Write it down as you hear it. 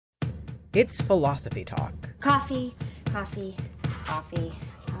It's Philosophy Talk. Coffee, coffee, coffee.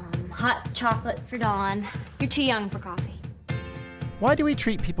 Hot chocolate for Dawn. You're too young for coffee. Why do we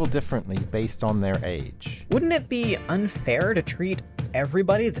treat people differently based on their age? Wouldn't it be unfair to treat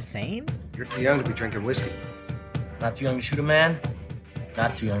everybody the same? You're too young to be drinking whiskey. Not too young to shoot a man,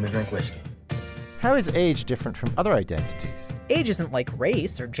 not too young to drink whiskey. How is age different from other identities? Age isn't like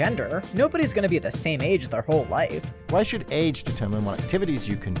race or gender. Nobody's going to be the same age their whole life. Why should age determine what activities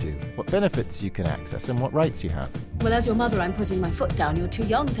you can do, what benefits you can access, and what rights you have? Well, as your mother, I'm putting my foot down. You're too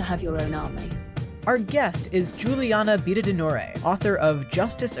young to have your own army. Our guest is Juliana Bidadenure, author of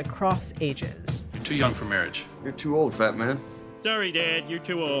Justice Across Ages. You're too young for marriage. You're too old, fat man. Sorry, Dad, you're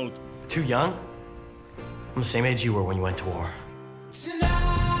too old. Too young? I'm the same age you were when you went to war.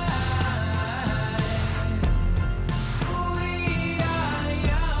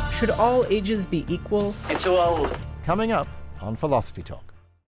 Should all ages be equal? You're too old. Coming up on Philosophy Talk.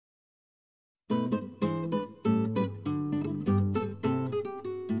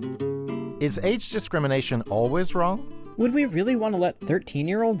 Is age discrimination always wrong? Would we really want to let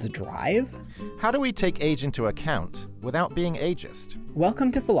 13-year-olds drive? How do we take age into account without being ageist?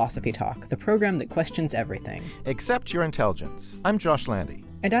 Welcome to Philosophy Talk, the program that questions everything. Except your intelligence. I'm Josh Landy.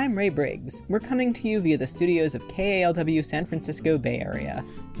 And I'm Ray Briggs. We're coming to you via the studios of KALW San Francisco Bay Area.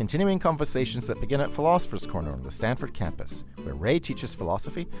 Continuing conversations that begin at Philosopher's Corner on the Stanford campus, where Ray teaches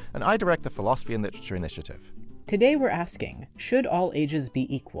philosophy and I direct the Philosophy and Literature Initiative. Today we're asking, should all ages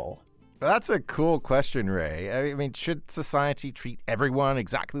be equal? Well, that's a cool question, Ray. I mean, should society treat everyone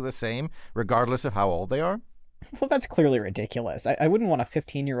exactly the same, regardless of how old they are? Well, that's clearly ridiculous. I wouldn't want a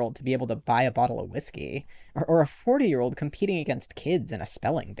 15-year-old to be able to buy a bottle of whiskey, or a 40-year-old competing against kids in a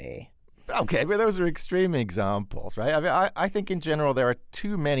spelling bee. Okay, but those are extreme examples, right? I mean, I think in general there are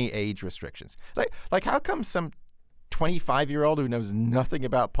too many age restrictions. Like how come some 25-year-old who knows nothing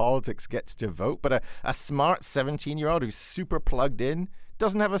about politics gets to vote, but a smart 17-year-old who's super plugged in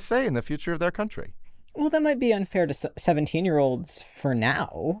doesn't have a say in the future of their country? Well, that might be unfair to 17-year-olds for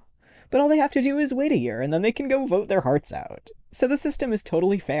now, but all they have to do is wait a year and then they can go vote their hearts out. So the system is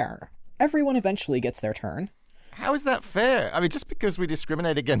totally fair. Everyone eventually gets their turn. How is that fair? I mean, just because we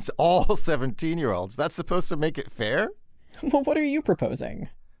discriminate against all 17-year-olds, that's supposed to make it fair? Well, what are you proposing?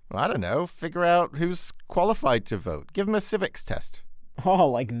 Well, I don't know. Figure out who's qualified to vote. Give them a civics test. Oh,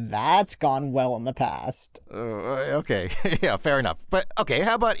 like that's gone well in the past. Okay, yeah, fair enough. But, okay,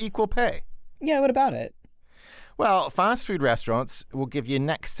 how about equal pay? Yeah, what about it? Well, fast food restaurants will give you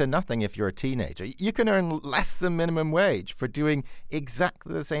next to nothing if you're a teenager. You can earn less than minimum wage for doing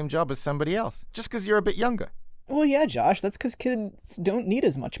exactly the same job as somebody else, just because you're a bit younger. Well, yeah, Josh, that's because kids don't need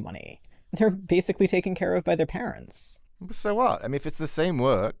as much money. They're basically taken care of by their parents. So what? I mean, if it's the same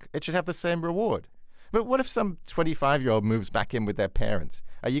work, it should have the same reward. But what if some 25-year-old moves back in with their parents?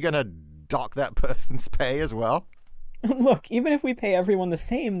 Are you going to dock that person's pay as well? Look, even if we pay everyone the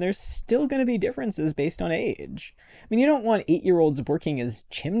same, there's still going to be differences based on age. I mean, you don't want 8-year-olds working as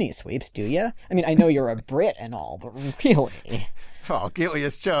chimney sweeps, do you? I mean, I know you're a Brit and all, but really... Oh, guilty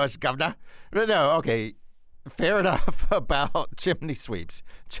as charged, Governor. But no, okay, fair enough about chimney sweeps.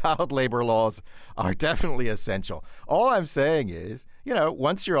 Child labor laws are definitely essential. All I'm saying is,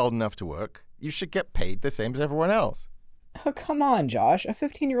 once you're old enough to work, you should get paid the same as everyone else. Oh, come on, Josh. A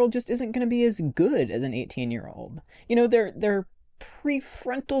 15-year-old just isn't going to be as good as an 18-year-old. Their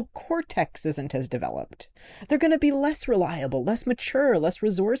prefrontal cortex isn't as developed. They're going to be less reliable, less mature, less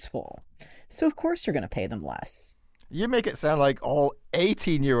resourceful. So of course you're going to pay them less. You make it sound like all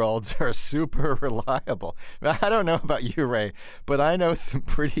 18-year-olds are super reliable. I don't know about you, Ray, but I know some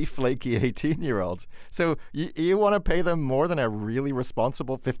pretty flaky 18-year-olds. So you want to pay them more than a really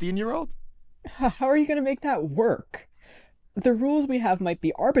responsible 15-year-old? How are you going to make that work? The rules we have might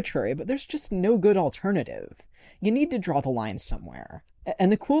be arbitrary, but there's just no good alternative. You need to draw the line somewhere.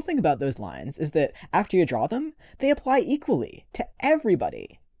 And the cool thing about those lines is that after you draw them, they apply equally to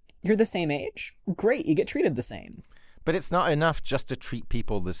everybody. You're the same age? Great, you get treated the same. But it's not enough just to treat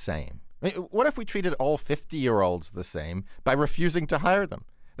people the same. I mean, what if we treated all 50-year-olds the same by refusing to hire them?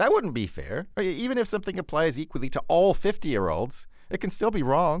 That wouldn't be fair. Even if something applies equally to all 50-year-olds, it can still be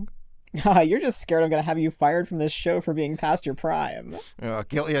wrong. You're just scared I'm going to have you fired from this show for being past your prime. Oh,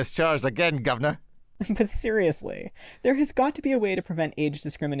 guilty as charged again, Governor. But seriously, there has got to be a way to prevent age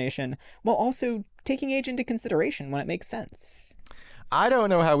discrimination while also taking age into consideration when it makes sense. I don't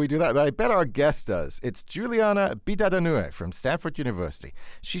know how we do that, but I bet our guest does. It's Juliana Bidadenure from Stanford University.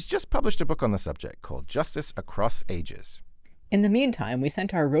 She's just published a book on the subject called Justice Across Ages. In the meantime, we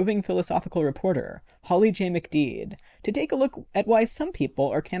sent our roving philosophical reporter, Holly J. McDede, to take a look at why some people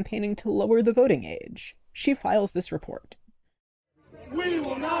are campaigning to lower the voting age. She files this report. We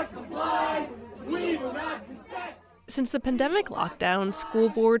will not comply. Since the pandemic lockdown, school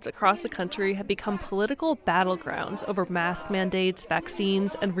boards across the country have become political battlegrounds over mask mandates,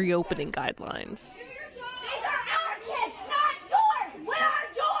 vaccines, and reopening guidelines. These are our kids, not yours! Where are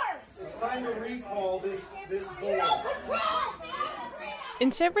yours? It's time to recall this board. No control!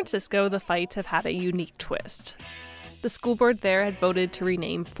 In San Francisco, the fights have had a unique twist. The school board there had voted to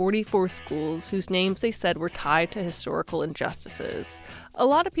rename 44 schools whose names they said were tied to historical injustices. A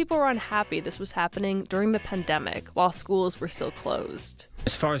lot of people were unhappy this was happening during the pandemic while schools were still closed.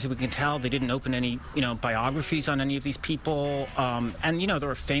 As far as we can tell, they didn't open any, biographies on any of these people. And there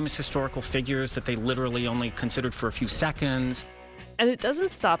were famous historical figures that they literally only considered for a few seconds. And it doesn't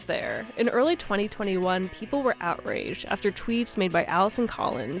stop there. In early 2021, people were outraged after tweets made by Allison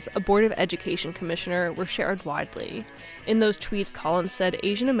Collins, a Board of Education commissioner, were shared widely. In those tweets, Collins said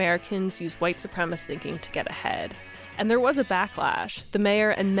Asian Americans use white supremacist thinking to get ahead. And there was a backlash. The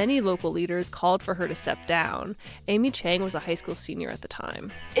mayor and many local leaders called for her to step down. Amy Chang was a high school senior at the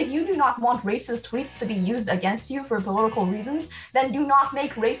time. If you do not want racist tweets to be used against you for political reasons, then do not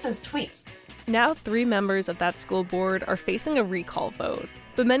make racist tweets. Now 3 members of that school board are facing a recall vote,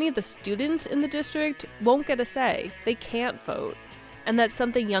 but many of the students in the district won't get a say. They can't vote. And that's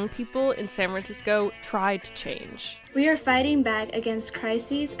something young people in San Francisco tried to change. We are fighting back against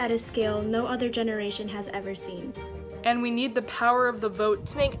crises at a scale no other generation has ever seen. And we need the power of the vote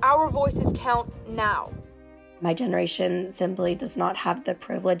to make our voices count now. My generation simply does not have the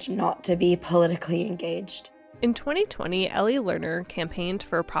privilege not to be politically engaged. In 2020, Ellie Lerner campaigned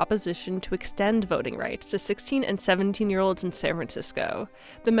for a proposition to extend voting rights to 16 and 17-year-olds in San Francisco.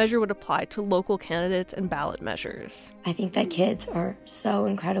 The measure would apply to local candidates and ballot measures. I think that kids are so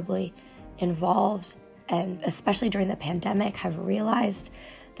incredibly involved, and especially during the pandemic, have realized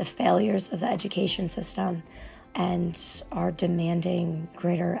the failures of the education system and are demanding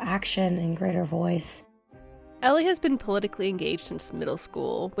greater action and greater voice. Ellie has been politically engaged since middle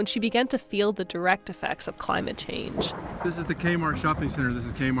school, when she began to feel the direct effects of climate change. This is the Kmart shopping center. This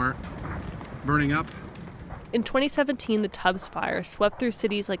is Kmart burning up. In 2017, the Tubbs fire swept through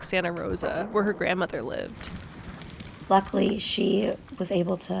cities like Santa Rosa, where her grandmother lived. Luckily, she was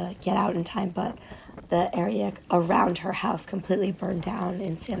able to get out in time, but the area around her house completely burned down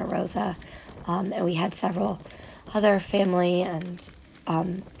in Santa Rosa. And we had several other family and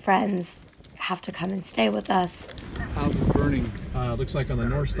friends have to come and stay with us. House is burning. Looks like on the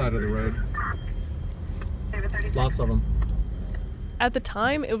north side of the road. Lots of them. At the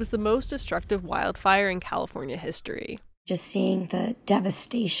time, it was the most destructive wildfire in California history. Just seeing the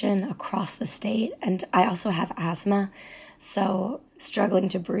devastation across the state, and I also have asthma, so struggling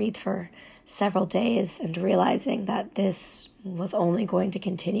to breathe for several days and realizing that this was only going to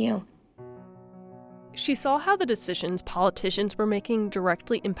continue. She saw how the decisions politicians were making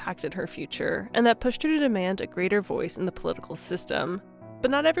directly impacted her future, and that pushed her to demand a greater voice in the political system.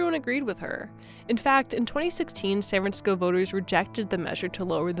 But not everyone agreed with her. In fact, in 2016, San Francisco voters rejected the measure to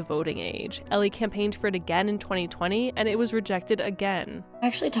lower the voting age. Ellie campaigned for it again in 2020, and it was rejected again. I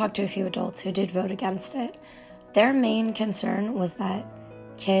actually talked to a few adults who did vote against it. Their main concern was that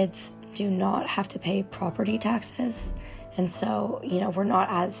kids do not have to pay property taxes, and so, we're not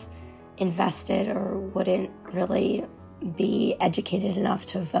as invested or wouldn't really be educated enough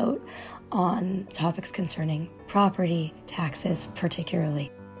to vote on topics concerning property taxes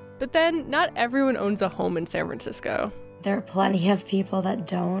particularly. But then, not everyone owns a home in San Francisco. There are plenty of people that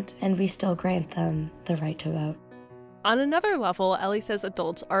don't, and we still grant them the right to vote. On another level, Ellie says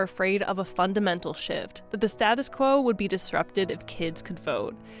adults are afraid of a fundamental shift, that the status quo would be disrupted if kids could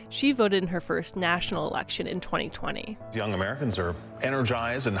vote. She voted in her first national election in 2020. Young Americans are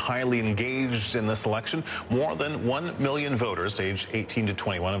energized and highly engaged in this election. More than 1 million voters aged 18 to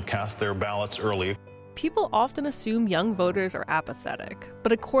 21 have cast their ballots early. People often assume young voters are apathetic,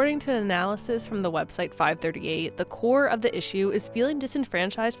 but according to an analysis from the website 538, the core of the issue is feeling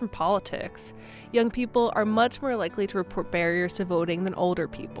disenfranchised from politics. Young people are much more likely to report barriers to voting than older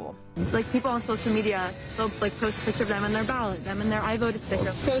people. Like people on social media, they'll post a picture of them and their ballot, them and their I voted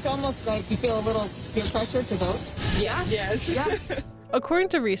sticker. So it's almost like you feel a little peer pressure to vote? Yeah. Yes. Yeah. According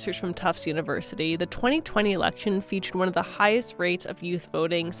to research from Tufts University, the 2020 election featured one of the highest rates of youth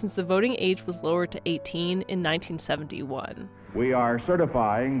voting since the voting age was lowered to 18 in 1971. We are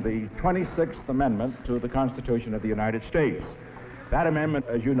certifying the 26th Amendment to the Constitution of the United States. That amendment,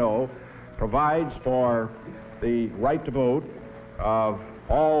 as you know, provides for the right to vote of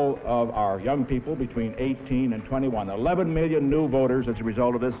all of our young people between 18 and 21. 11 million new voters as a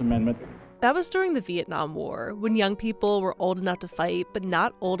result of this amendment. That was during the Vietnam War, when young people were old enough to fight, but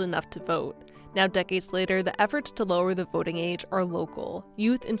not old enough to vote. Now, decades later, the efforts to lower the voting age are local.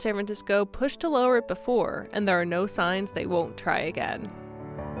 Youth in San Francisco pushed to lower it before, and there are no signs they won't try again.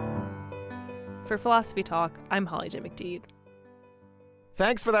 For Philosophy Talk, I'm Holly J. McDede.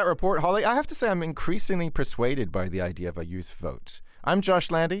 Thanks for that report, Holly. I have to say I'm increasingly persuaded by the idea of a youth vote. I'm Josh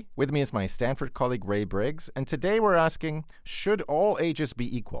Landy. With me is my Stanford colleague Ray Briggs, and today we're asking, should all ages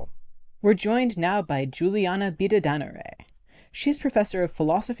be equal? We're joined now by Juliana Bidedanare. She's professor of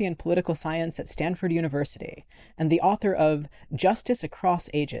philosophy and political science at Stanford University and the author of Justice Across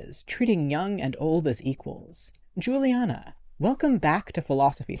Ages, Treating Young and Old as Equals. Juliana, welcome back to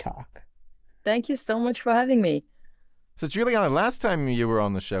Philosophy Talk. Thank you so much for having me. So, Juliana, last time you were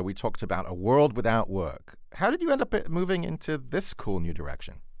on the show, we talked about a world without work. How did you end up moving into this cool new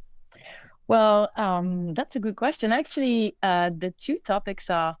direction? Well, that's a good question. Actually, the two topics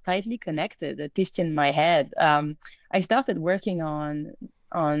are tightly connected, at least in my head. I started working on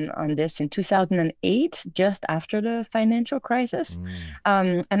this in 2008, just after the financial crisis.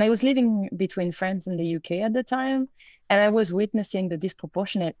 And I was living between France and the UK at the time, and I was witnessing the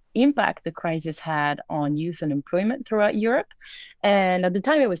disproportionate impact the crisis had on youth unemployment throughout Europe. And at the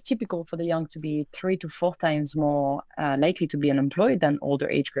time, it was typical for the young to be 3 to 4 times more likely to be unemployed than older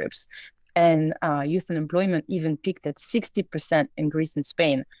age groups. And youth unemployment even peaked at 60% in Greece and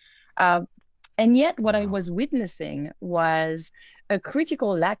Spain. And yet what I was witnessing was a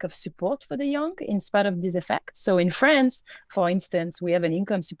critical lack of support for the young in spite of these effects. So in France, for instance, we have an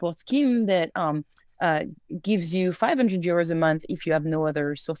income support scheme that gives you 500 euros a month if you have no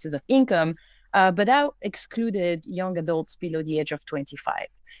other sources of income, but that excluded young adults below the age of 25.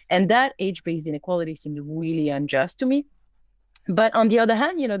 And that age-based inequality seemed really unjust to me. But on the other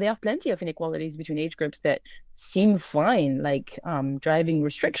hand, there are plenty of inequalities between age groups that seem fine, like driving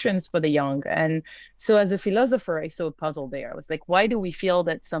restrictions for the young. And so as a philosopher, I saw a puzzle there. I was like, why do we feel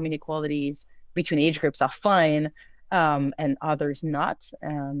that some inequalities between age groups are fine and others not?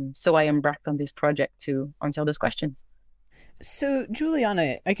 So I embarked on this project to answer those questions. So,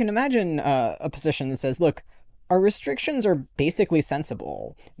 Juliana, I can imagine a position that says, look, our restrictions are basically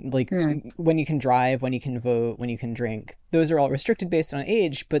sensible. Like when you can drive, when you can vote, when you can drink, those are all restricted based on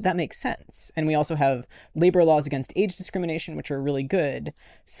age, but that makes sense. And we also have labor laws against age discrimination, which are really good.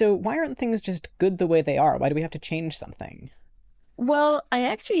 So why aren't things just good the way they are? Why do we have to change something? Well, I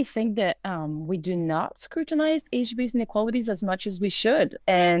actually think that we do not scrutinize age-based inequalities as much as we should.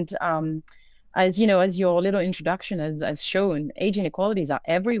 And as your little introduction has shown, age inequalities are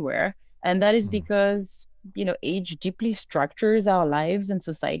everywhere. And that is because age deeply structures our lives and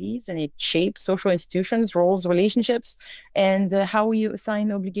societies, and it shapes social institutions, roles, relationships, and how we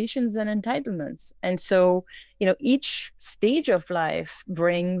assign obligations and entitlements. And so, each stage of life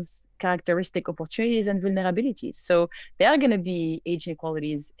brings characteristic opportunities and vulnerabilities. So there are going to be age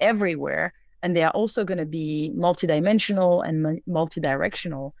inequalities everywhere, and they are also going to be multidimensional and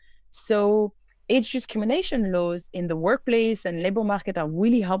multidirectional. So age discrimination laws in the workplace and labor market are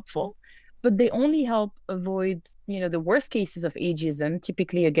really helpful, but they only help avoid, the worst cases of ageism,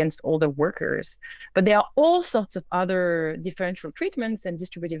 typically against older workers. But there are all sorts of other differential treatments and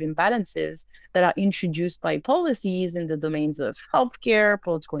distributive imbalances that are introduced by policies in the domains of healthcare,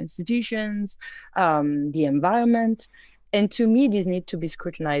 political institutions, the environment. And to me, these need to be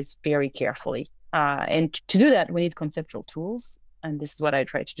scrutinized very carefully. And to do that, we need conceptual tools. And this is what I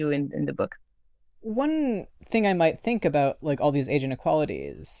try to do in the book. One thing I might think about, all these age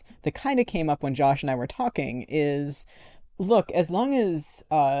inequalities that kind of came up when Josh and I were talking is, look, as long as,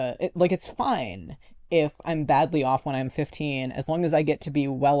 it's fine if I'm badly off when I'm 15, as long as I get to be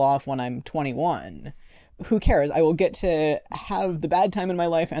well off when I'm 21, who cares? I will get to have the bad time in my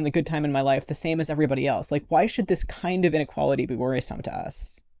life and the good time in my life the same as everybody else. Why should this kind of inequality be worrisome to us?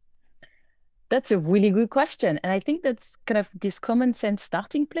 That's a really good question. And I think that's kind of this common sense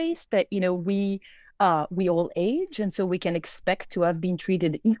starting place that, we all age. And so we can expect to have been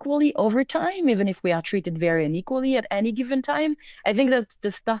treated equally over time, even if we are treated very unequally at any given time. I think that's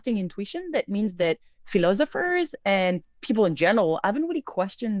the starting intuition. That means that philosophers and people in general haven't really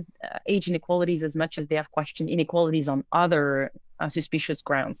questioned age inequalities as much as they have questioned inequalities on other suspicious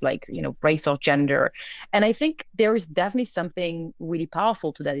grounds like, race or gender. And I think there is definitely something really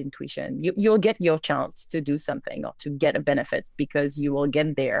powerful to that intuition. You'll get your chance to do something or to get a benefit because you will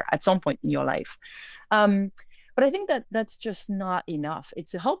get there at some point in your life. But I think that that's just not enough.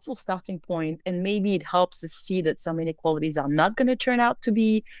 It's a helpful starting point, and maybe it helps us see that some inequalities are not going to turn out to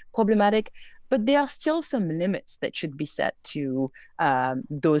be problematic. But there are still some limits that should be set to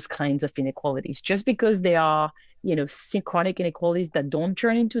those kinds of inequalities. Just because they are, synchronic inequalities that don't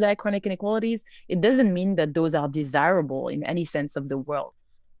turn into diachronic inequalities, it doesn't mean that those are desirable in any sense of the world.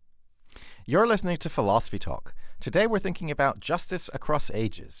 You're listening to Philosophy Talk. Today we're thinking about justice across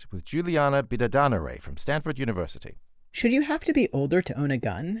ages with Juliana Bidadanare from Stanford University. Should you have to be older to own a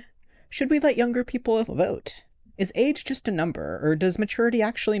gun? Should we let younger people vote? Is age just a number, or does maturity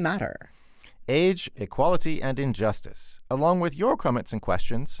actually matter? Age, equality, and injustice, along with your comments and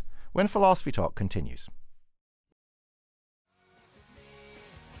questions, when Philosophy Talk continues.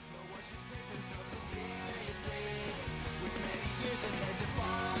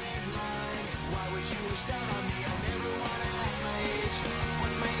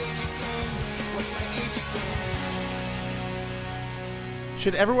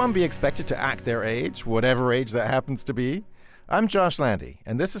 Should everyone be expected to act their age, whatever age that happens to be? I'm Josh Landy,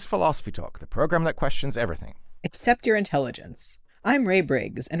 and this is Philosophy Talk, the program that questions everything. Except your intelligence. I'm Ray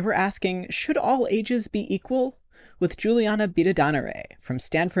Briggs, and we're asking, should all ages be equal? With Juliana Bidadanare from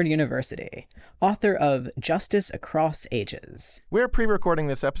Stanford University, author of Justice Across Ages. We're pre-recording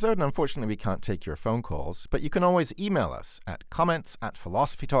this episode, and unfortunately we can't take your phone calls, but you can always email us at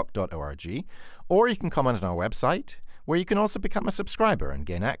comments@philosophytalk.org, or you can comment on our website, where you can also become a subscriber and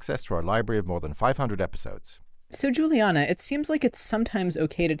gain access to our library of more than 500 episodes. So, Juliana, it seems like it's sometimes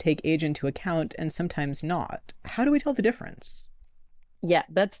okay to take age into account and sometimes not. How do we tell the difference? Yeah,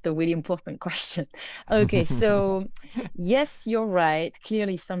 that's the really important question. Okay, so yes, you're right.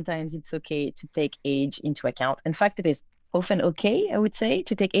 Clearly, sometimes it's okay to take age into account. In fact, it is often okay, I would say,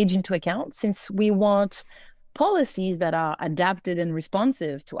 to take age into account since we want policies that are adapted and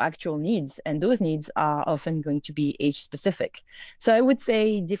responsive to actual needs, and those needs are often going to be age specific. So I would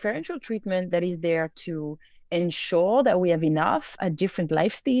say differential treatment that is there to ensure that we have enough at different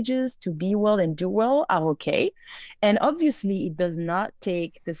life stages to be well and do well are okay. And obviously it does not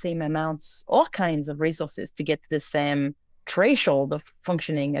take the same amounts or kinds of resources to get to the same threshold of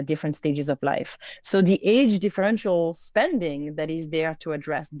functioning at different stages of life. So the age differential spending that is there to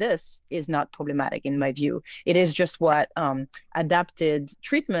address this is not problematic in my view. It is just what adapted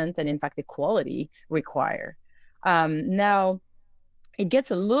treatment and in fact equality require. Now, it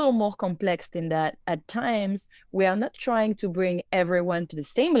gets a little more complex in that at times we are not trying to bring everyone to the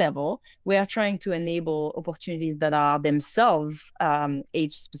same level. We are trying to enable opportunities that are themselves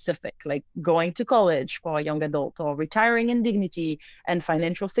age specific, like going to college for a young adult, or retiring in dignity and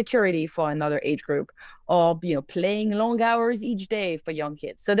financial security for another age group, or playing long hours each day for young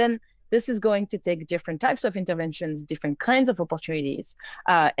kids. So then this is going to take different types of interventions, different kinds of opportunities,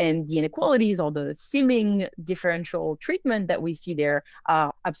 and the inequalities or the seeming differential treatment that we see there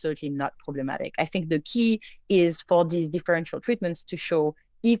are absolutely not problematic. I think the key is for these differential treatments to show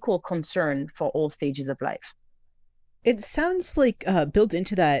equal concern for all stages of life. It sounds like built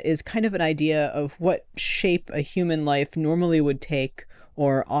into that is kind of an idea of what shape a human life normally would take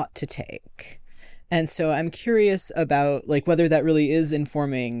or ought to take. And so I'm curious about whether that really is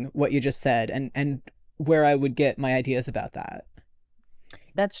informing what you just said and where I would get my ideas about that.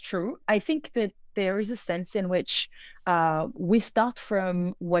 That's true. I think that there is a sense in which we start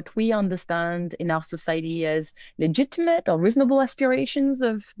from what we understand in our society as legitimate or reasonable aspirations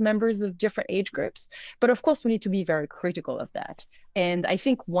of members of different age groups. But of course, we need to be very critical of that. And I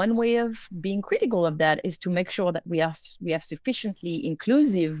think one way of being critical of that is to make sure that we have sufficiently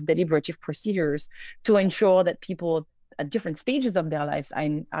inclusive deliberative procedures to ensure that people at different stages of their lives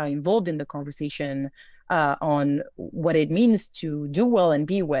are involved in the conversation on what it means to do well and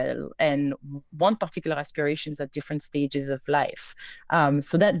be well and want particular aspirations at different stages of life.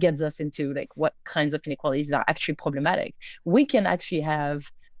 So that gets us into what kinds of inequalities are actually problematic. We can actually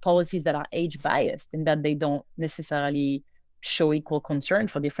have policies that are age biased in that they don't necessarily show equal concern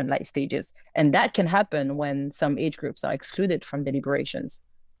for different life stages. And that can happen when some age groups are excluded from deliberations.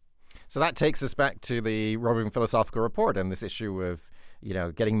 So that takes us back to the Roving Philosophical Report and this issue of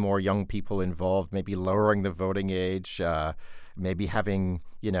getting more young people involved, maybe lowering the voting age, maybe having,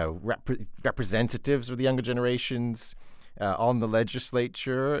 representatives of the younger generations on the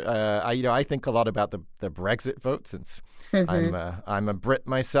legislature. I think a lot about the Brexit vote since I'm a Brit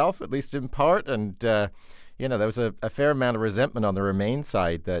myself, at least in part. And, there was a fair amount of resentment on the Remain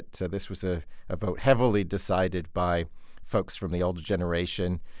side that this was a vote heavily decided by folks from the older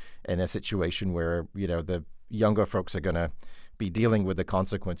generation in a situation where, the younger folks are going to be dealing with the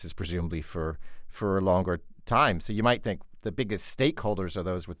consequences, presumably for a longer time. So you might think the biggest stakeholders are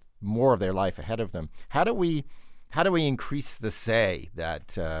those with more of their life ahead of them. How do we increase the say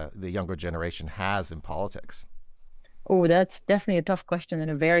that the younger generation has in politics? Oh, that's definitely a tough question and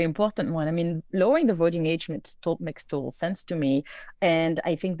a very important one. I mean, lowering the voting age makes total sense to me. And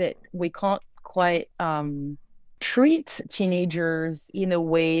I think that we can't quite treat teenagers in a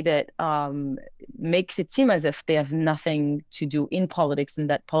way that makes it seem as if they have nothing to do in politics and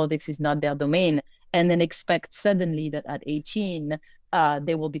that politics is not their domain, and then expect suddenly that at 18,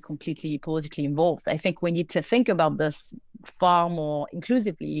 they will be completely politically involved. I think we need to think about this far more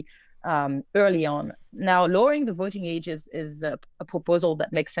inclusively early on. Now, lowering the voting age is a proposal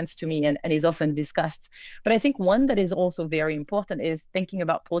that makes sense to me and is often discussed. But I think one that is also very important is thinking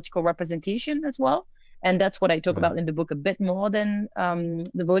about political representation as well. And that's what I talk about in the book a bit more than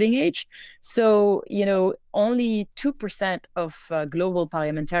the voting age. So, only 2% of global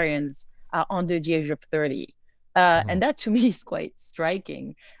parliamentarians are under the age of 30. And that to me is quite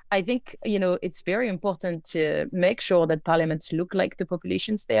striking. I think, it's very important to make sure that parliaments look like the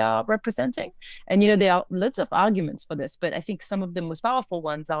populations they are representing. And, there are lots of arguments for this, but I think some of the most powerful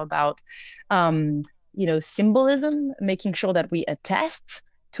ones are about, symbolism, making sure that we attest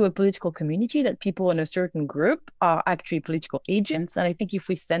to a political community that people in a certain group are actually political agents. And I think if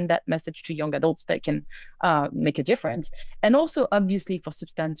we send that message to young adults, that can make a difference. And also, obviously, for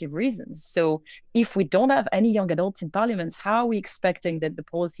substantive reasons. So if we don't have any young adults in parliaments, how are we expecting that the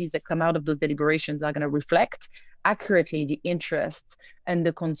policies that come out of those deliberations are going to reflect accurately the interests and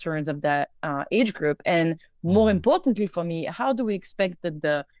the concerns of that age group? And more importantly for me, how do we expect that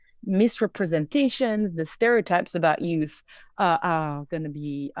the misrepresentations, the stereotypes about youth are going to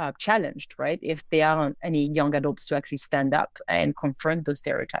be challenged, right? If there aren't any young adults to actually stand up and confront those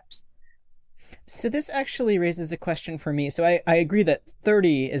stereotypes. So this actually raises a question for me. So I agree that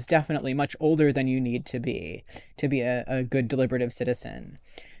 30 is definitely much older than you need to be a good deliberative citizen.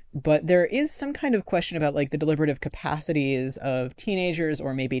 But there is some kind of question about like the deliberative capacities of teenagers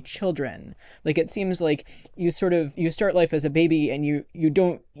or maybe children. Like it seems like you start life as a baby and you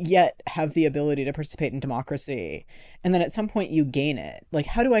don't yet have the ability to participate in democracy. And then at some point you gain it. Like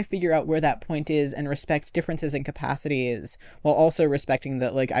how do I figure out where that point is and respect differences in capacities while also respecting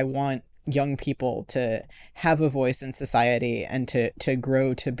that like I want young people to have a voice in society and to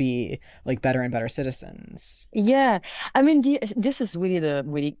grow to be like better and better citizens? Yeah, I mean, this is really the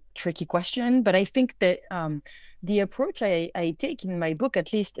really tricky question, but I think that the approach I take in my book,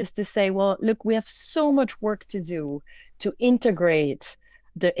 at least, is to say, well, look, we have so much work to do to integrate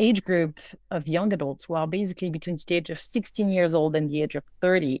the age group of young adults who are basically between the age of 16 years old and the age of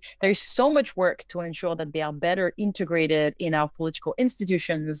 30. There's so much work to ensure that they are better integrated in our political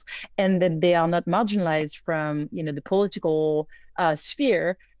institutions and that they are not marginalized from, the political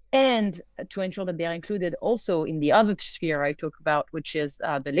sphere, and to ensure that they are included also in the other sphere I talk about, which is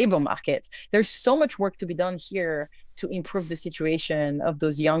the labor market. There's so much work to be done here to improve the situation of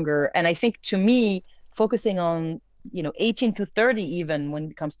those younger. And I think, to me, focusing on 18 to 30, even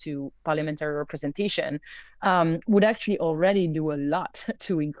when it comes to parliamentary representation, would actually already do a lot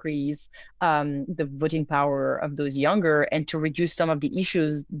to increase the voting power of those younger and to reduce some of the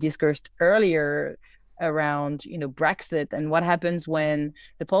issues discussed earlier around, Brexit and what happens when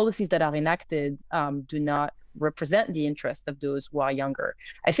the policies that are enacted do not represent the interest of those who are younger.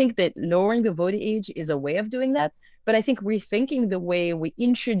 I think that lowering the voting age is a way of doing that. But I think rethinking the way we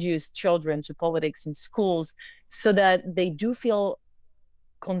introduce children to politics in schools so that they do feel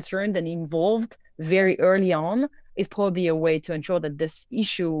concerned and involved very early on is probably a way to ensure that this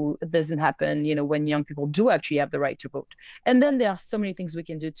issue doesn't happen, when young people do actually have the right to vote. And then there are so many things we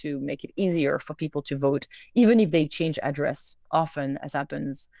can do to make it easier for people to vote, even if they change address often, as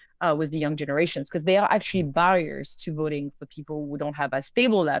happens with the young generations, because there are actually barriers to voting for people who don't have as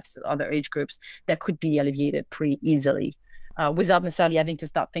stable lives as other age groups that could be alleviated pretty easily without necessarily having to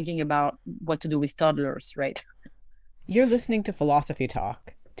start thinking about what to do with toddlers, right? You're listening to Philosophy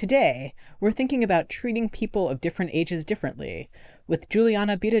Talk. Today, we're thinking about treating people of different ages differently with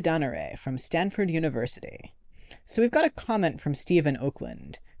Juliana Biradanere from Stanford University. So we've got a comment from Stephen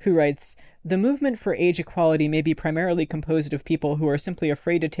Oakland, who writes, "The movement for age equality may be primarily composed of people who are simply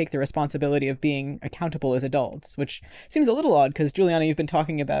afraid to take the responsibility of being accountable as adults," which seems a little odd because, Juliana, you've been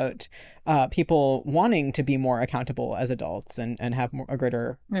talking about people wanting to be more accountable as adults and have a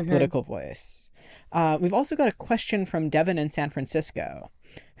greater political voice. We've also got a question from Devin in San Francisco,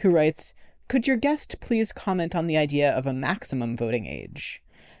 who writes, "Could your guest please comment on the idea of a maximum voting age?"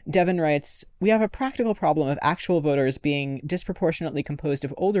 Devin writes, "We have a practical problem of actual voters being disproportionately composed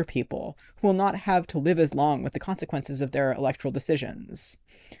of older people who will not have to live as long with the consequences of their electoral decisions."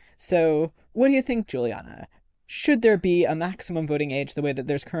 So what do you think, Juliana? Should there be a maximum voting age the way that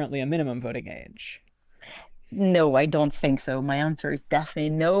there's currently a minimum voting age? No, I don't think so. My answer is definitely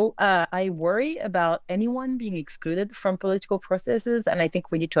no. I worry about anyone being excluded from political processes, and I think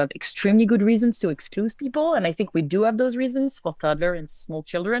we need to have extremely good reasons to exclude people, and I think we do have those reasons for toddler and small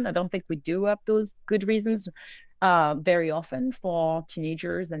children. I don't think we do have those good reasons very often for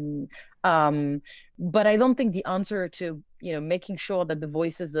teenagers, and but I don't think the answer to making sure that the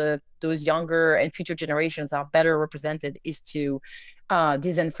voices of those younger and future generations are better represented is to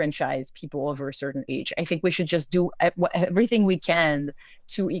disenfranchise people over a certain age. I think we should just do everything we can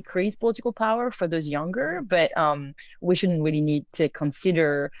to increase political power for those younger, but we shouldn't really need to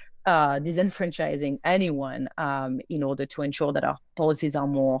consider disenfranchising anyone in order to ensure that our policies are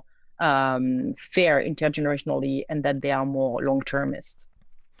more fair intergenerationally and that they are more long-termist.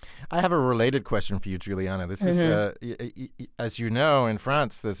 I have a related question for you, Juliana. This is, as you know, in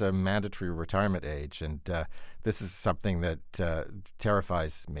France, there's a mandatory retirement age, and this is something that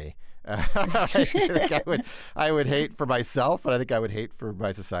terrifies me. I would hate for myself, and I think I would hate for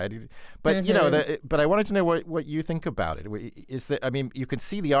my society. But but I wanted to know what you think about it. Is that, I mean, you can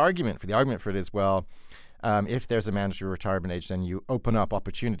see the argument for it as well. If there's a mandatory retirement age, then you open up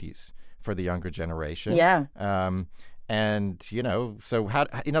opportunities for the younger generation. Yeah. And so how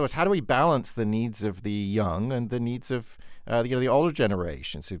do we balance the needs of the young and the needs of the older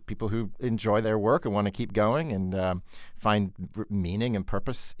generation, so people who enjoy their work and want to keep going and find meaning and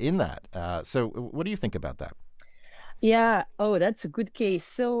purpose in that? So what do you think about that? Yeah. Oh, that's a good case.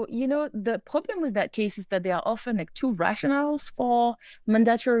 So, the problem with that case is that there are often like two rationales for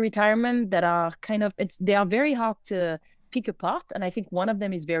mandatory retirement that are they are very hard to pick apart. And I think one of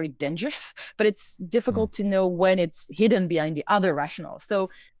them is very dangerous, but it's difficult to know when it's hidden behind the other rationale. So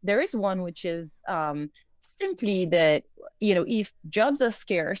there is one which is simply that, if jobs are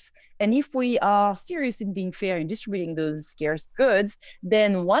scarce and if we are serious in being fair in distributing those scarce goods,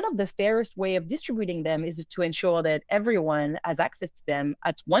 then one of the fairest way of distributing them is to ensure that everyone has access to them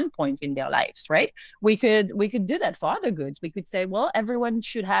at one point in their lives, right? We could do that for other goods. We could say, well, everyone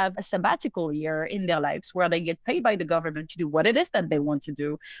should have a sabbatical year in their lives where they get paid by the government to do what it is that they want to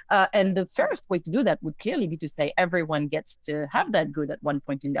do. And the fairest way to do that would clearly be to say everyone gets to have that good at one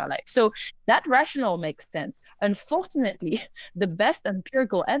point in their life. So that rationale makes sense. Unfortunately, the best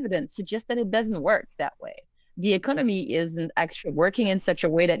empirical evidence suggests that it doesn't work that way. The economy isn't actually working in such a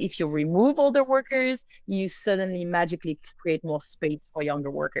way that if you remove older workers, you suddenly magically create more space for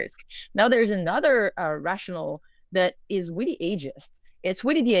younger workers. Now, there's another rationale that is really ageist. It's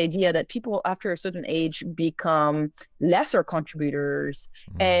really the idea that people after a certain age become lesser contributors.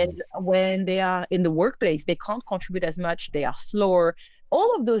 And when they are in the workplace, they can't contribute as much. They are slower.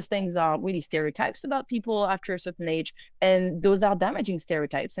 All of those things are really stereotypes about people after a certain age, and those are damaging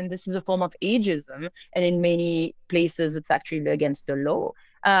stereotypes. And this is a form of ageism. And in many places, it's actually against the law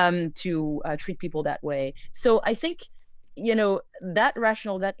to treat people that way. So I think, that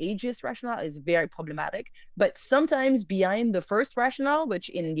rationale, that ageist rationale is very problematic. But sometimes behind the first rationale, which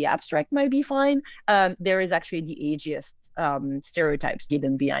in the abstract might be fine, there is actually the ageist stereotypes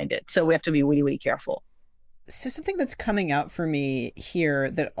hidden behind it. So we have to be really, really careful. So something that's coming out for me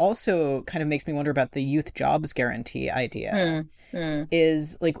here that also kind of makes me wonder about the youth jobs guarantee idea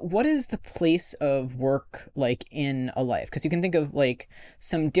is like, what is the place of work like in a life? Because you can think of like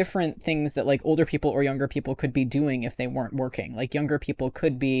some different things that like older people or younger people could be doing if they weren't working. Like younger people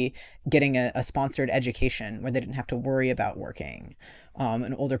could be getting a sponsored education where they didn't have to worry about working.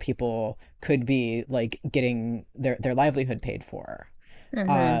 And older people could be like getting their livelihood paid for.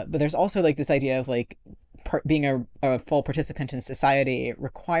 But there's also like this idea of like being a full participant in society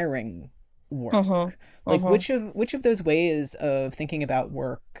requiring work. Like which of those ways of thinking about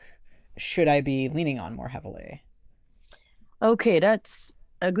work should I be leaning on more heavily? Okay, that's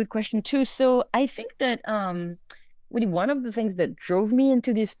a good question too. So I think that really one of the things that drove me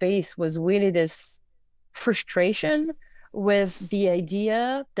into this space was really this frustration with the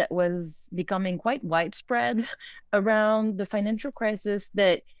idea that was becoming quite widespread around the financial crisis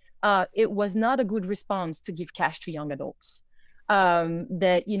that it was not a good response to give cash to young adults.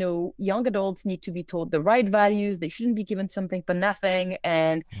 That, young adults need to be told the right values. They shouldn't be given something for nothing.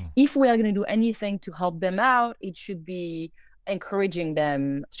 And if we are going to do anything to help them out, it should be encouraging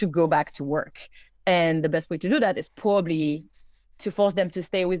them to go back to work. And the best way to do that is probably to force them to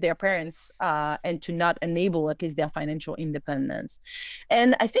stay with their parents and to not enable at least their financial independence.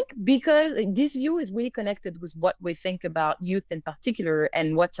 And I think because this view is really connected with what we think about youth in particular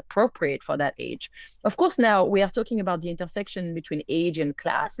and what's appropriate for that age. Of course, now we are talking about the intersection between age and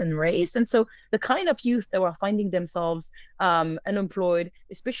class and race. And so the kind of youth that were finding themselves unemployed,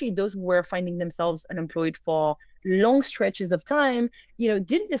 especially those who were finding themselves unemployed for long stretches of time,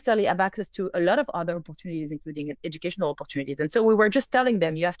 didn't necessarily have access to a lot of other opportunities, including educational opportunities. And so we were just telling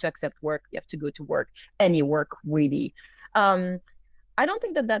them, you have to accept work, you have to go to work, any work really. I don't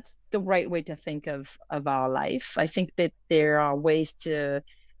think that that's the right way to think of our life. I think that there are ways to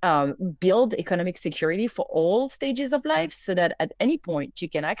build economic security for all stages of life so that at any point you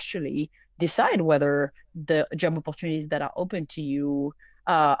can actually decide whether the job opportunities that are open to you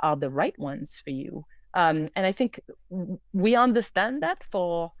are the right ones for you. And I think we understand that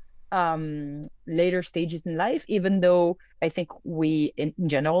for later stages in life, even though I think we in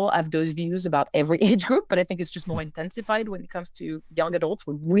general have those views about every age group, but I think it's just more intensified when it comes to young adults.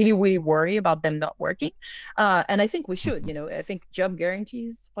 We really, really worry about them not working. And I think we should, I think job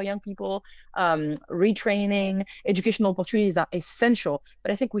guarantees for young people, retraining, educational opportunities are essential,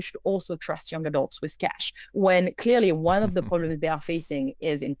 but I think we should also trust young adults with cash when clearly one of the problems they are facing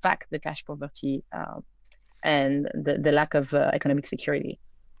is in fact the cash poverty and the lack of economic security.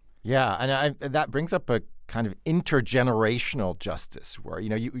 Yeah, and that brings up a kind of intergenerational justice where,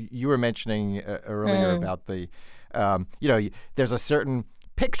 you were mentioning earlier about the, there's a certain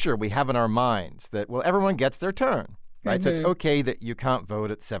picture we have in our minds that, well, everyone gets their turn, right? Mm-hmm. So it's okay that you can't vote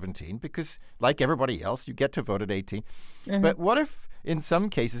at 17 because like everybody else, you get to vote at 18. Mm-hmm. But what if in some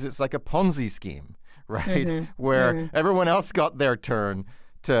cases it's like a Ponzi scheme, right? Where everyone else got their turn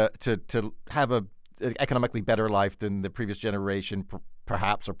to have a economically better life than the previous generation,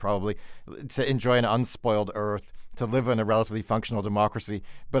 perhaps or probably, to enjoy an unspoiled earth, to live in a relatively functional democracy.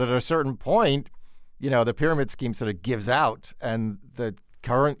 But at a certain point, the pyramid scheme sort of gives out and the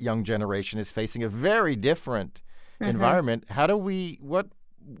current young generation is facing a very different environment. How do we,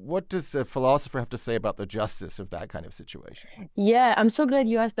 what does a philosopher have to say about the justice of that kind of situation? Yeah, I'm so glad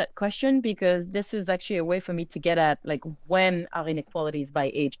you asked that question because this is actually a way for me to get at like when are inequalities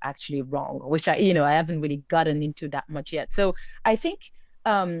by age actually wrong, which I haven't really gotten into that much yet. So I think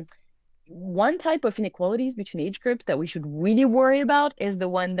one type of inequalities between age groups that we should really worry about is the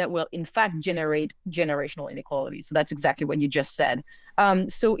one that will in fact generate generational inequalities. So that's exactly what you just said.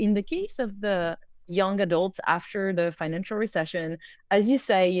 So in the case of the young adults after the financial recession, as you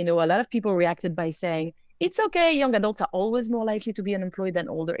say, a lot of people reacted by saying, it's okay, young adults are always more likely to be unemployed than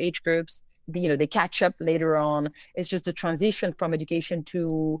older age groups. They catch up later on. It's just the transition from education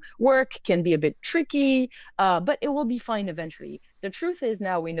to work can be a bit tricky, but it will be fine eventually. The truth is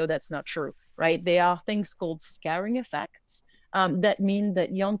now we know that's not true, right? There are things called scarring effects. That mean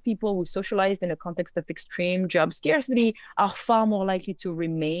that young people who socialized in a context of extreme job scarcity are far more likely to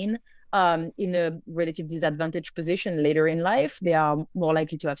remain in a relative disadvantaged position later in life. They are more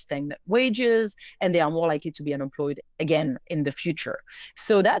likely to have stagnant wages, and they are more likely to be unemployed again in the future.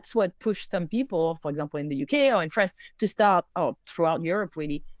 So that's what pushed some people, for example, in the UK or in France, to start, or throughout Europe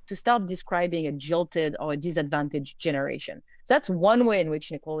really, to start describing a jilted or a disadvantaged generation. So that's one way in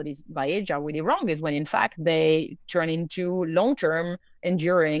which inequalities by age are really wrong, is when in fact they turn into long-term,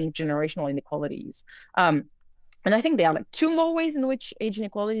 enduring generational inequalities. And I think there are like two more ways in which age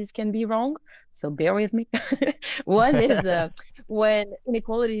inequalities can be wrong. So bear with me. One is when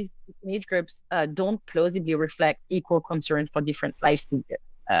inequalities in age groups don't plausibly reflect equal concerns for different life stages.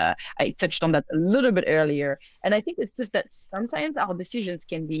 I touched on that a little bit earlier. And I think it's just that sometimes our decisions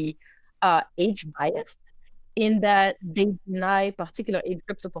can be age biased in that they deny particular age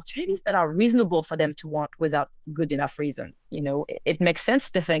groups opportunities that are reasonable for them to want without good enough reason. It makes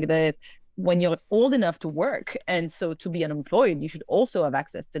sense to think that when you're old enough to work and so to be unemployed, you should also have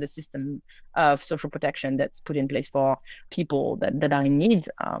access to the system of social protection that's put in place for people that are in need.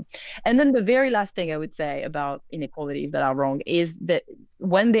 And then the very last thing I would say about inequalities that are wrong is that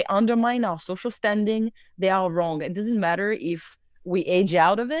when they undermine our social standing, they are wrong. It doesn't matter if we age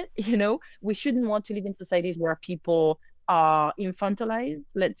out of it, we shouldn't want to live in societies where people are infantilized,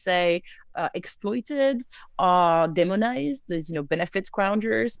 let's say, exploited, demonized, there's, benefits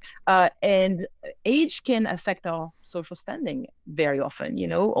scroungers, and age can affect our social standing very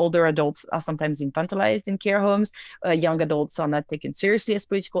often. Older adults are sometimes infantilized in care homes. Young adults are not taken seriously as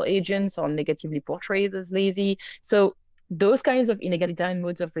political agents or negatively portrayed as lazy. So those kinds of inegalitarian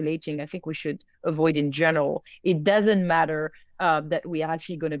modes of relating, I think we should avoid in general. It doesn't matter that we are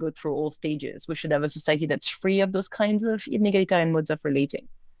actually going to go through all stages. We should have a society that's free of those kinds of inegalitarian modes of relating.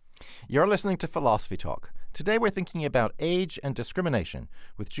 You're listening to Philosophy Talk. Today we're thinking about age and discrimination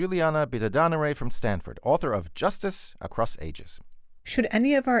with Juliana Bitadanere from Stanford, author of Justice Across Ages. Should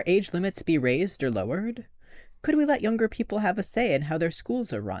any of our age limits be raised or lowered? Could we let younger people have a say in how their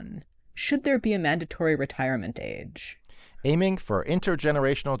schools are run? Should there be a mandatory retirement age? Aiming for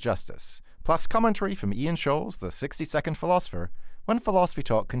intergenerational justice, plus commentary from Ian Scholes, the 60-second philosopher, when Philosophy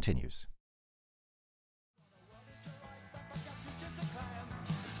Talk continues.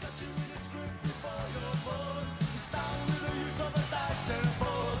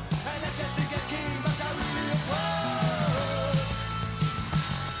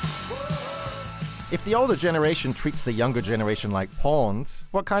 If the older generation treats the younger generation like pawns,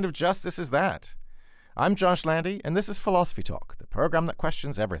 what kind of justice is that? I'm Josh Landy, and this is Philosophy Talk, the program that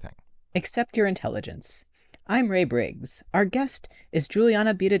questions everything. Accept your intelligence. I'm Ray Briggs. Our guest is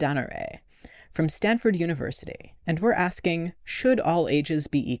Juliana Biradanare from Stanford University, and we're asking, should all ages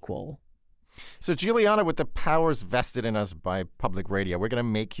be equal? So, Juliana, with the powers vested in us by public radio, we're going to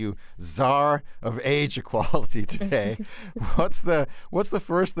make you czar of age equality today. What's the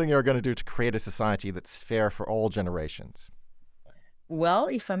first thing you're going to do to create a society that's fair for all generations? Well,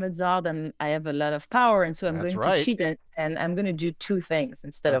 if I'm a czar, then I have a lot of power, and so I'm going to cheat it, and I'm going to do two things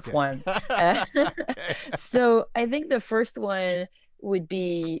instead of one. So I think the first one would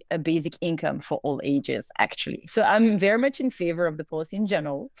be a basic income for all ages, actually. So I'm very much in favor of the policy in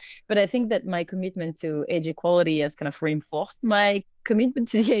general, but I think that my commitment to age equality has kind of reinforced my commitment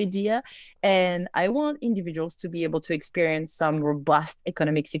to the idea. And I want individuals to be able to experience some robust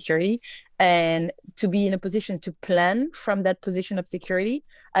economic security and to be in a position to plan from that position of security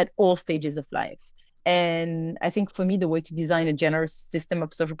at all stages of life. And I think for me, the way to design a generous system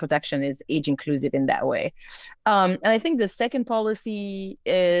of social protection is age inclusive in that way. And I think the second policy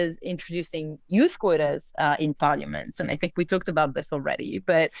is introducing youth quotas in parliaments. And I think we talked about this already.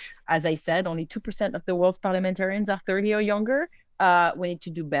 But as I said, only 2% of the world's parliamentarians are 30 or younger. We need to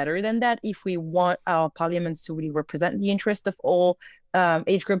do better than that if we want our parliaments to really represent the interest of all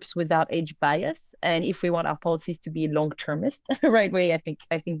age groups without age bias, and if we want our policies to be long-termist the right way, I think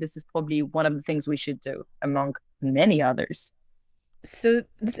this is probably one of the things we should do, among many others. So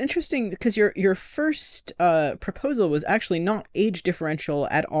that's interesting because your first proposal was actually not age differential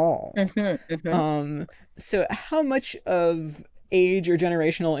at all. So how much of age or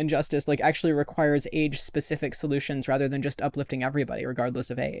generational injustice actually requires age-specific solutions rather than just uplifting everybody regardless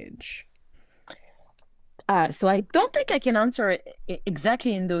of age? So I don't think I can answer it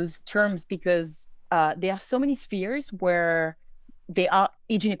exactly in those terms because there are so many spheres where there are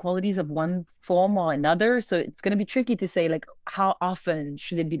age inequalities of one form or another. So it's going to be tricky to say how often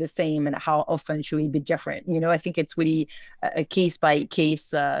should it be the same and how often should it be different. I think it's really a case by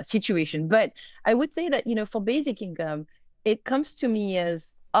case situation. But I would say that, for basic income, it comes to me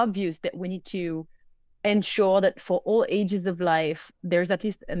as obvious that we need to ensure that for all ages of life, there's at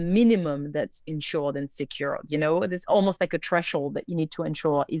least a minimum that's insured and secured. There's almost like a threshold that you need to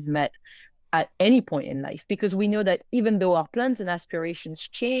ensure is met at any point in life, because we know that even though our plans and aspirations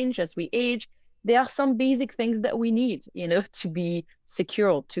change as we age, there are some basic things that we need, to be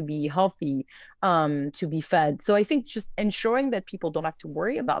secure, to be healthy, to be fed. So I think just ensuring that people don't have to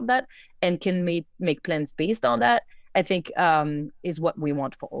worry about that and can make plans based on that, I think is what we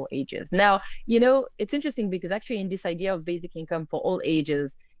want for all ages. Now, it's interesting because actually in this idea of basic income for all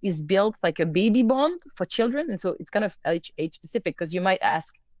ages is built like a baby bond for children. And so it's kind of age specific because you might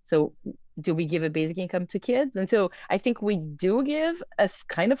ask, so do we give a basic income to kids? And so I think we do give a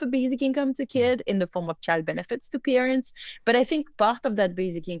kind of a basic income to kids in the form of child benefits to parents. But I think part of that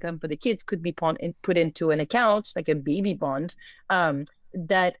basic income for the kids could be put into an account, like a baby bond,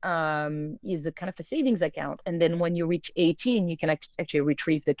 that is a kind of a savings account. And then when you reach 18, you can actually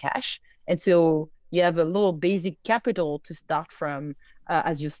retrieve the cash. And so you have a little basic capital to start from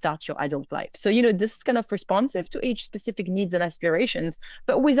as you start your adult life. So, this is kind of responsive to age-specific needs and aspirations,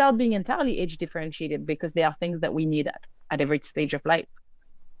 but without being entirely age-differentiated, because there are things that we need at every stage of life.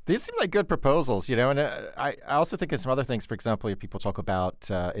 These seem like good proposals, and I also think of some other things. For example, if people talk about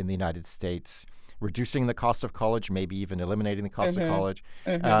in the United States, reducing the cost of college, maybe even eliminating the cost of college.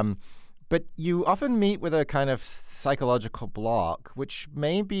 But you often meet with a kind of psychological block, which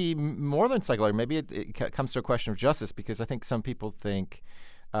may be more than psychological. Maybe it comes to a question of justice, because I think some people think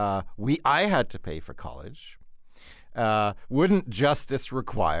I had to pay for college. Wouldn't justice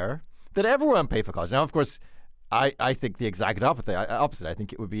require that everyone pay for college? Now, of course, I think the exact opposite. I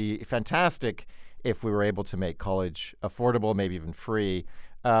think it would be fantastic if we were able to make college affordable, maybe even free.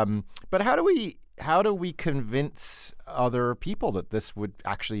 But how do we convince other people that this would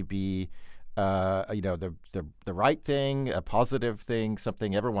actually be, the right thing, a positive thing,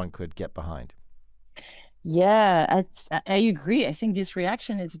 something everyone could get behind? Yeah, I agree. I think this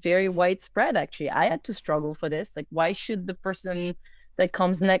reaction is very widespread, actually. I had to struggle for this. Why should the person that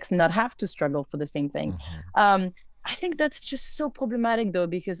comes next not have to struggle for the same thing? I think that's just so problematic, though,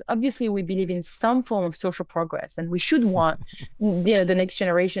 because obviously we believe in some form of social progress, and we should want the next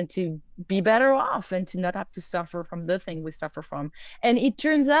generation to be better off and to not have to suffer from the thing we suffer from. And it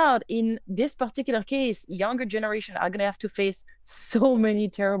turns out in this particular case, younger generation are going to have to face so many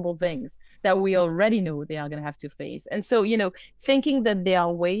terrible things that we already know they are going to have to face. And so, thinking that there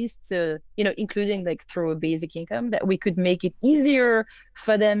are ways to, including through a basic income, that we could make it easier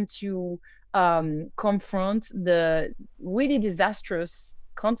for them to confront the really disastrous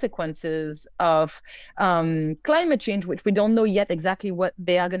consequences of climate change, which we don't know yet exactly what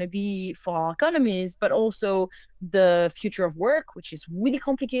they are going to be for our economies, but also the future of work, which is really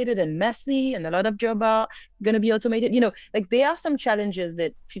complicated and messy, and a lot of jobs are going to be automated. Like there are some challenges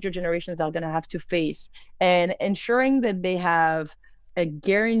that future generations are going to have to face, and ensuring that they have a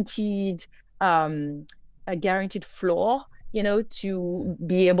guaranteed floor, to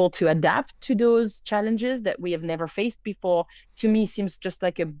be able to adapt to those challenges that we have never faced before, to me seems just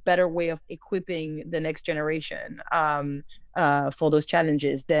like a better way of equipping the next generation for those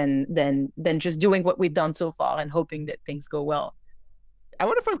challenges than just doing what we've done so far and hoping that things go well. I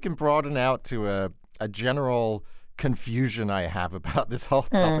wonder if I can broaden out to a general confusion I have about this whole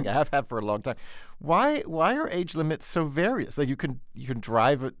topic. I have had for a long time. Why are age limits so various? Like you can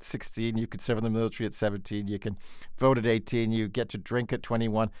drive at 16, you can serve in the military at 17, you can vote at 18, you get to drink at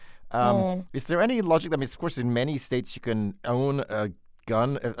 21. Is there any logic? I mean, of course, in many states you can own a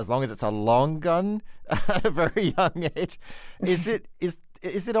gun as long as it's a long gun at a very young age. Is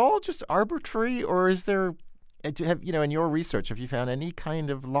it all just arbitrary, or is there? In your research, have you found any kind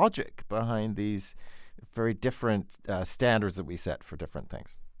of logic behind these very different standards that we set for different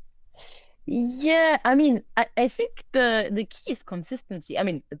things? Yeah, I mean, I think the key is consistency. I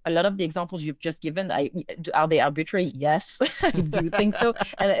mean, a lot of the examples you've just given, are they arbitrary? Yes, I do think so.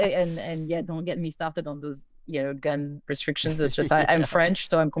 And yeah, don't get me started on those, gun restrictions. It's just I'm French,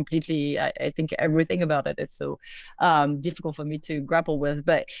 so I'm completely. I think everything about it is so difficult for me to grapple with.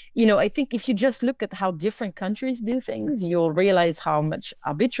 But I think if you just look at how different countries do things, you'll realize how much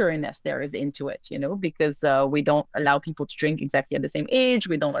arbitrariness there is into it. Because we don't allow people to drink exactly at the same age.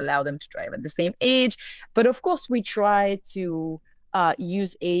 We don't allow them to drive at the same age. But of course, we try to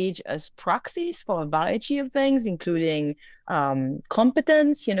use age as proxies for a variety of things, including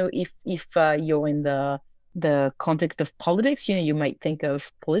competence. If you're in the context of politics, you might think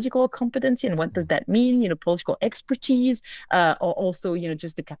of political competency and what does that mean, political expertise, or also,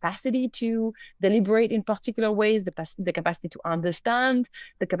 just the capacity to deliberate in particular ways, the capacity to understand,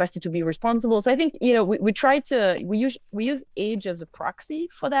 the capacity to be responsible. So I think, we use age as a proxy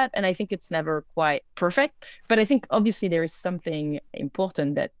for that. And I think it's never quite perfect, but I think obviously there is something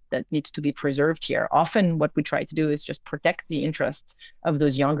important that needs to be preserved here. Often what we try to do is just protect the interests of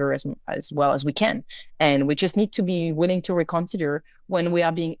those younger as well as we can. And we just need to be willing to reconsider when we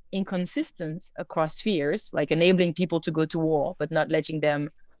are being inconsistent across spheres, like enabling people to go to war, but not letting them,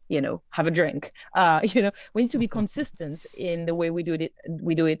 have a drink. We need to be consistent in the way we do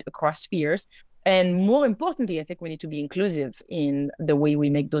it across spheres. And more importantly, I think we need to be inclusive in the way we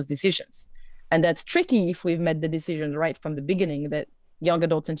make those decisions. And that's tricky if we've made the decision right from the beginning that young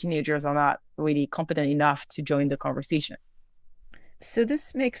adults and teenagers are not really competent enough to join the conversation. So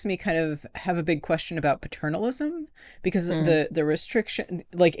this makes me kind of have a big question about paternalism, because the restriction,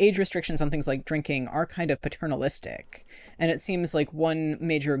 like age restrictions on things like drinking, are kind of paternalistic. And it seems like one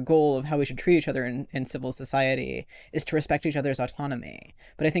major goal of how we should treat each other in civil society is to respect each other's autonomy.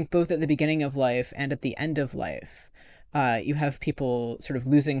 But I think both at the beginning of life and at the end of life, you have people sort of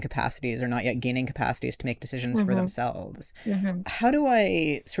losing capacities or not yet gaining capacities to make decisions for themselves. How do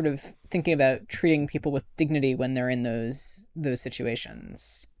I sort of thinking about treating people with dignity when they're in those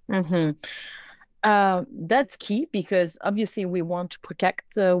situations? That's key, because obviously we want to protect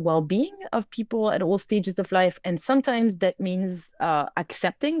the well-being of people at all stages of life. And sometimes that means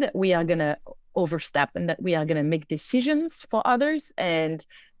accepting that we are going to overstep and that we are going to make decisions for others. And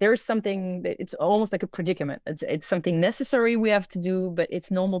there's something that it's almost like a predicament. It's something necessary we have to do, but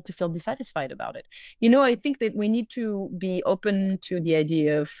it's normal to feel dissatisfied about it. I think that we need to be open to the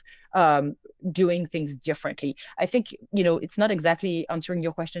idea of doing things differently. I think, it's not exactly answering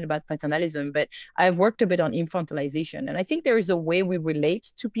your question about paternalism, but I've worked a bit on infantilization. And I think there is a way we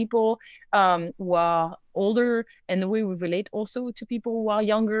relate to people who are older, and the way we relate also to people who are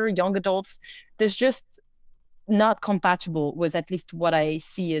younger, young adults. There's just not compatible with at least what I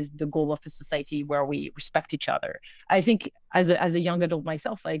see as the goal of a society where we respect each other. I think as a young adult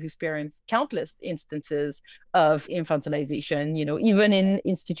myself, I've experienced countless instances of infantilization, even in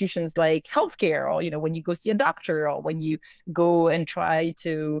institutions like healthcare, or, when you go see a doctor, or when you go and try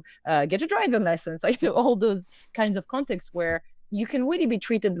to get a driving license, all those kinds of contexts where you can really be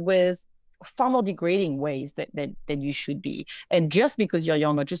treated with far more degrading ways than you should be. And just because you're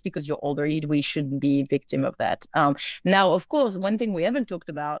young or just because you're older, we shouldn't be victim of that. Now, of course, one thing we haven't talked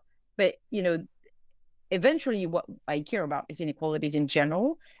about, but, eventually what I care about is inequalities in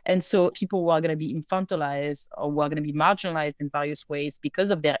general. And so people who are going to be infantilized or who are going to be marginalized in various ways because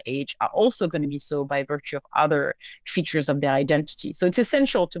of their age are also going to be so by virtue of other features of their identity. So it's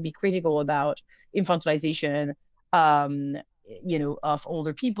essential to be critical about infantilization, of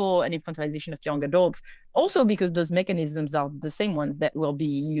older people and infantilization of young adults, also because those mechanisms are the same ones that will be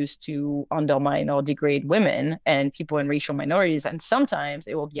used to undermine or degrade women and people in racial minorities. And sometimes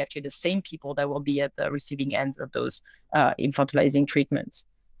it will be actually the same people that will be at the receiving end of those infantilizing treatments.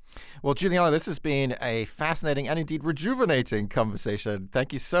 Well, Juliana, this has been a fascinating and indeed rejuvenating conversation.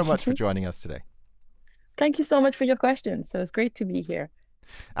 Thank you so much for joining us today. Thank you so much for your questions. So it's great to be here.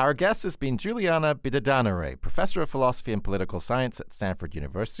 Our guest has been Juliana Bidedanare, professor of philosophy and political science at Stanford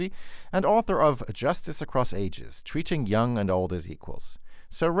University and author of Justice Across Ages, Treating Young and Old as Equals.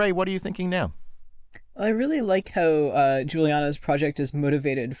 So, Ray, what are you thinking now? I really like how Juliana's project is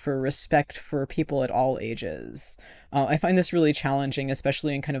motivated for respect for people at all ages. I find this really challenging,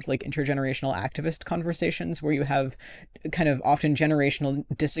 especially in kind of like intergenerational activist conversations where you have kind of often generational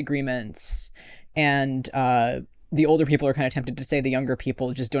disagreements and the older people are kind of tempted to say the younger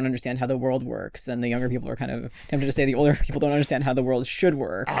people just don't understand how the world works. And the younger people are kind of tempted to say the older people don't understand how the world should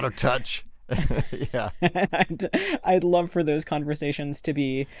work. Out of touch. Yeah. I'd love for those conversations to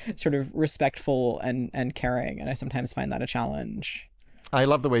be sort of respectful and caring. And I sometimes find that a challenge. I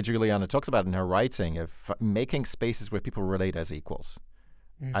love the way Juliana talks about in her writing of making spaces where people relate as equals.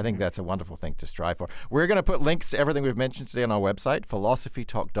 Mm-hmm. I think that's a wonderful thing to strive for. We're going to put links to everything we've mentioned today on our website,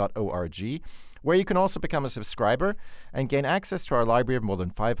 philosophytalk.org, where you can also become a subscriber and gain access to our library of more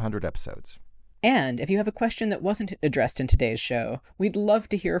than 500 episodes. And if you have a question that wasn't addressed in today's show, we'd love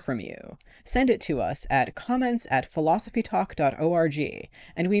to hear from you. Send it to us at comments@philosophytalk.org,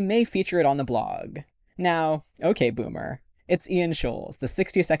 and we may feature it on the blog. Now, okay, Boomer, it's Ian Scholes, the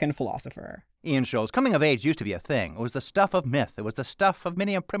 60-second philosopher. Ian Scholes, coming of age used to be a thing. It was the stuff of myth. It was the stuff of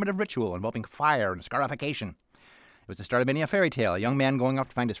many a primitive ritual involving fire and scarification. It was the start of many a fairy tale, a young man going off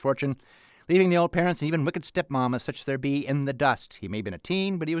to find his fortune, leaving the old parents and even wicked stepmom as such there be in the dust. He may have been a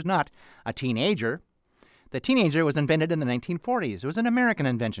teen, but he was not a teenager. The teenager was invented in the 1940s. It was an American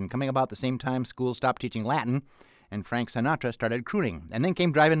invention, coming about the same time schools stopped teaching Latin and Frank Sinatra started crooning. And then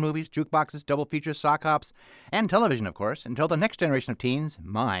came drive-in movies, jukeboxes, double features, sock hops, and television, of course, until the next generation of teens,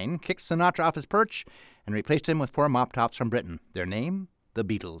 mine, kicked Sinatra off his perch and replaced him with 4 mop tops from Britain. Their name? The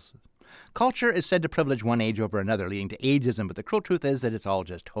Beatles. Culture is said to privilege one age over another, leading to ageism, but the cruel truth is that it's all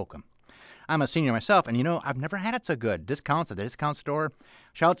just hokum. I'm a senior myself, and I've never had it so good. Discounts at the discount store,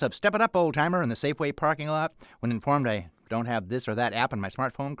 shouts of "Step it up, old-timer" in the Safeway parking lot. When informed I don't have this or that app on my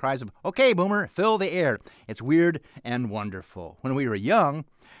smartphone, cries of "Okay, Boomer, fill the air." It's weird and wonderful. When we were young,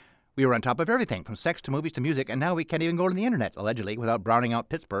 we were on top of everything, from sex to movies to music, and now we can't even go to the internet, allegedly, without browning out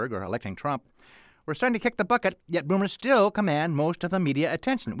Pittsburgh or electing Trump. We're starting to kick the bucket, yet boomers still command most of the media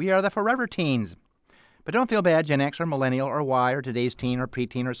attention. We are the forever teens. But don't feel bad, Gen X or Millennial or Y or today's teen or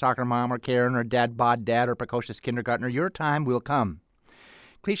preteen or soccer mom or Karen or dad bod dad or precocious kindergartner. Your time will come.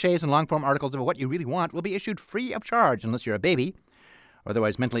 Cliches and long-form articles of what you really want will be issued free of charge unless you're a baby, or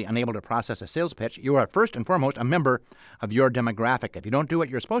otherwise mentally unable to process a sales pitch. You are first and foremost a member of your demographic. If you don't do what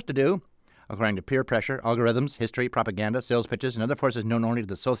you're supposed to do, according to peer pressure, algorithms, history, propaganda, sales pitches, and other forces known only to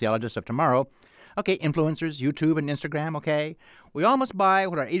the sociologists of tomorrow, okay, influencers, YouTube and Instagram, okay, we all must buy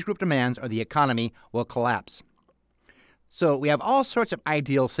what our age group demands or the economy will collapse. So we have all sorts of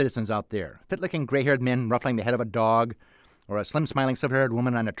ideal citizens out there. Fit-looking gray-haired men ruffling the head of a dog, or a slim-smiling silver-haired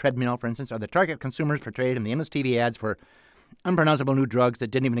woman on a treadmill, for instance, are the target consumers portrayed in the endless TV ads for unpronounceable new drugs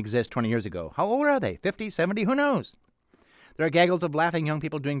that didn't even exist 20 years ago. How old are they? 50, 70? Who knows? There are gaggles of laughing young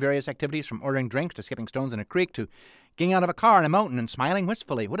people doing various activities, from ordering drinks to skipping stones in a creek to getting out of a car in a mountain and smiling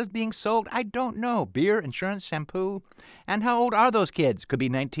wistfully. What is being sold? I don't know. Beer, insurance, shampoo. And how old are those kids? Could be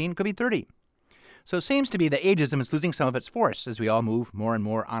 19, could be 30. So it seems to be that ageism is losing some of its force as we all move more and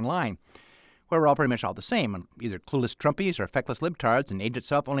more online, where we're all pretty much all the same, either clueless Trumpies or feckless libtards, and age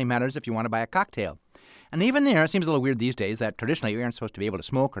itself only matters if you want to buy a cocktail. And even there, it seems a little weird these days that traditionally we aren't supposed to be able to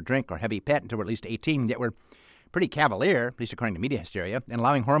smoke or drink or heavy pet until we're at least 18, yet we're pretty cavalier, at least according to media hysteria, in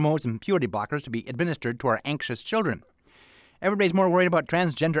allowing hormones and puberty blockers to be administered to our anxious children. Everybody's more worried about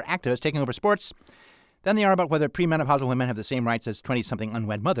transgender activists taking over sports than they are about whether premenopausal women have the same rights as 20-something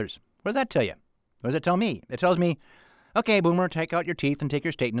unwed mothers. What does that tell you? What does it tell me? It tells me, okay, Boomer, take out your teeth and take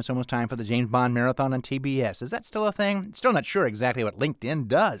your statin. It's almost time for the James Bond marathon on TBS. Is that still a thing? Still not sure exactly what LinkedIn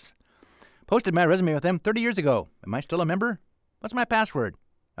does. Posted my resume with them 30 years ago. Am I still a member? What's my password?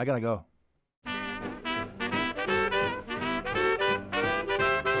 I gotta go.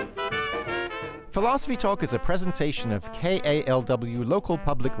 Philosophy Talk is a presentation of KALW Local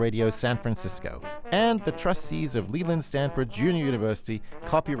Public Radio San Francisco and the trustees of Leland Stanford Junior University,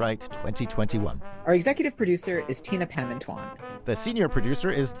 copyright 2021. Our executive producer is Tina Pamantuan. The senior producer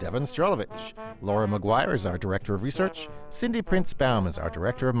is Devon Strolovich. Laura McGuire is our director of research. Cindy Prince-Baum is our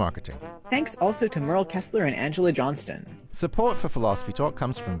director of marketing. Thanks also to Merle Kessler and Angela Johnston. Support for Philosophy Talk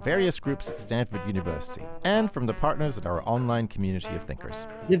comes from various groups at Stanford University and from the partners at our online community of thinkers.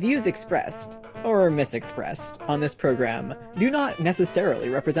 The views expressed, or misexpressed, on this program do not necessarily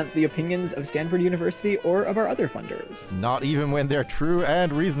represent the opinions of Stanford University or of our other funders. Not even when they're true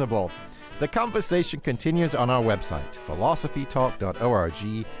and reasonable. The conversation continues on our website,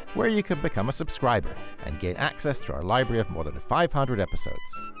 philosophytalk.org, where you can become a subscriber and gain access to our library of more than 500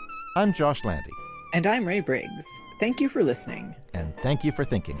 episodes. I'm Josh Landy. And I'm Ray Briggs. Thank you for listening. And thank you for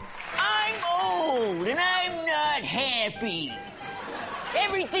thinking. I'm old and I'm not happy.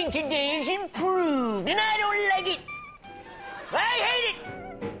 Everything today is improved and I don't like it. I hate it.